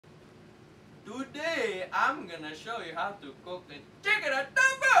Today, I'm gonna show you how to cook a chicken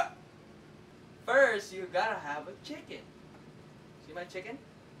adobo. First, you gotta have a chicken. See my chicken?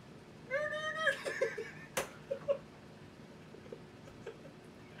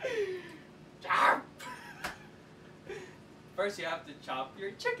 Chop! First, you have to chop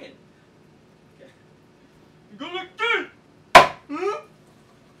your chicken. Okay. Go like this! Huh?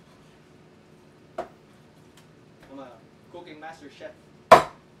 I'm a cooking master chef.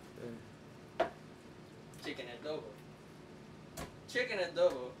 Chicken adobo. Chicken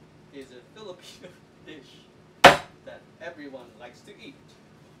adobo is a Filipino dish that everyone likes to eat.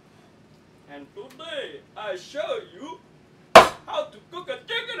 And today I show you how to cook a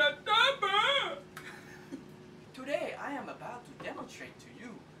chicken adobo. Today I am about to demonstrate to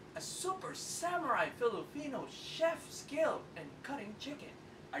you a super samurai Filipino chef skill in cutting chicken.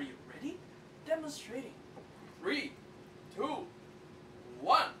 Are you ready? Demonstrating. 3, 2,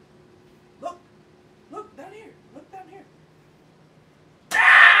 1. Look! Look down here! Look down here!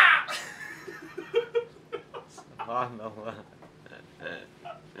 Ah! Oh no.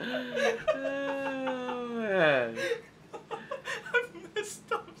 I've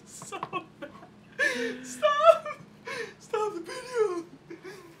messed up so bad. Stop! Stop the video!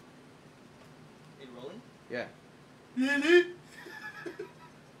 It rolling? Yeah. Really?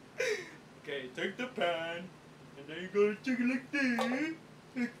 Okay, take the pan, and then you gotta check it like this.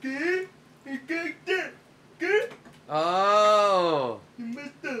 Okay? Okay, there. Okay? Oh. You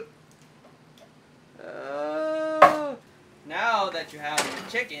messed up. Oh. Now that you have your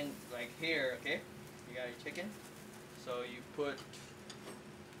chicken, like here, okay? You got your chicken. So you put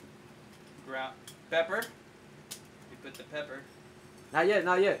ground pepper. You put the pepper. Not yet.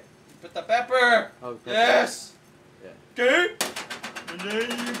 Not yet. You put the pepper. Oh. Pepper. Yes. Yeah. Okay. And then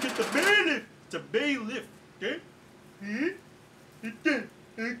you get the bay leaf. It's a bay leaf. Okay.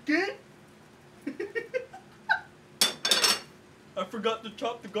 Okay. I forgot to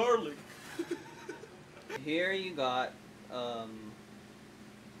chop the garlic. Here you got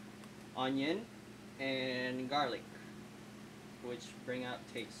onion and garlic, which bring out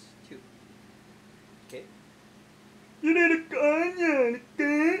taste too. Okay. You need an onion,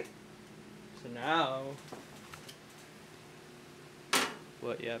 okay? So now,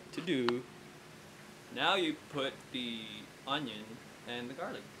 what you have to do, now you put the onion and the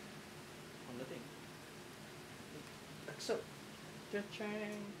garlic on the thing. Like so.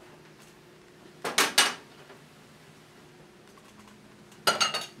 Cha-chang.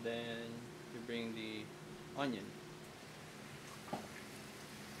 Then you bring the onion. And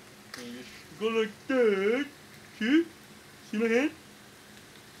you just go like that. See? See my hand?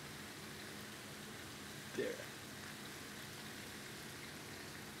 There.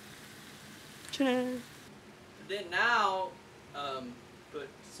 Ta-da. Then now, put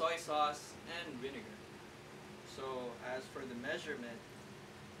soy sauce and vinegar. So as for the measurement,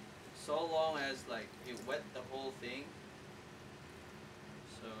 so long as like you wet the whole thing.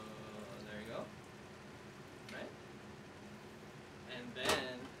 So there you go. Right? And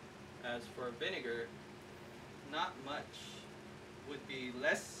then as for vinegar, not much, would be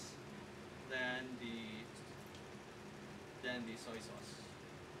less than the soy sauce.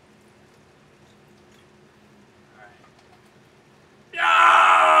 Alright.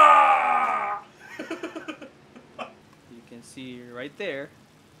 Yeah! You can see right there,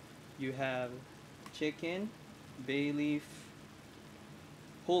 you have chicken, bay leaf,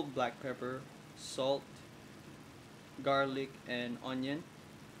 whole black pepper, salt, garlic and onion,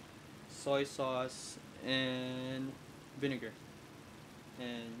 soy sauce and vinegar,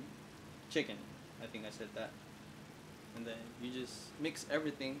 and chicken. I think I said that. And then you just mix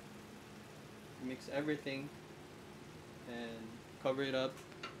everything. And cover it up,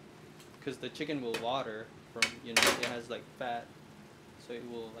 because the chicken will water from, you know, it has like fat, so it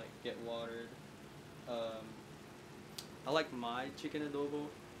will like get watered. I like my chicken adobo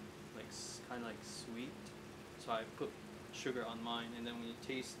like kind of like sweet, so I put sugar on mine, and then when you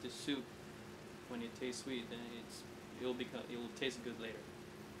taste the soup, when it tastes sweet, then it'll taste good later.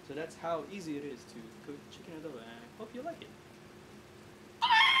 So that's how easy it is to cook chicken adobo, and I hope you like it.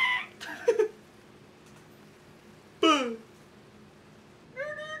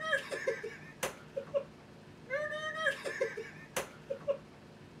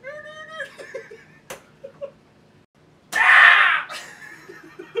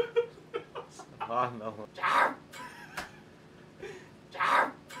 Oh no.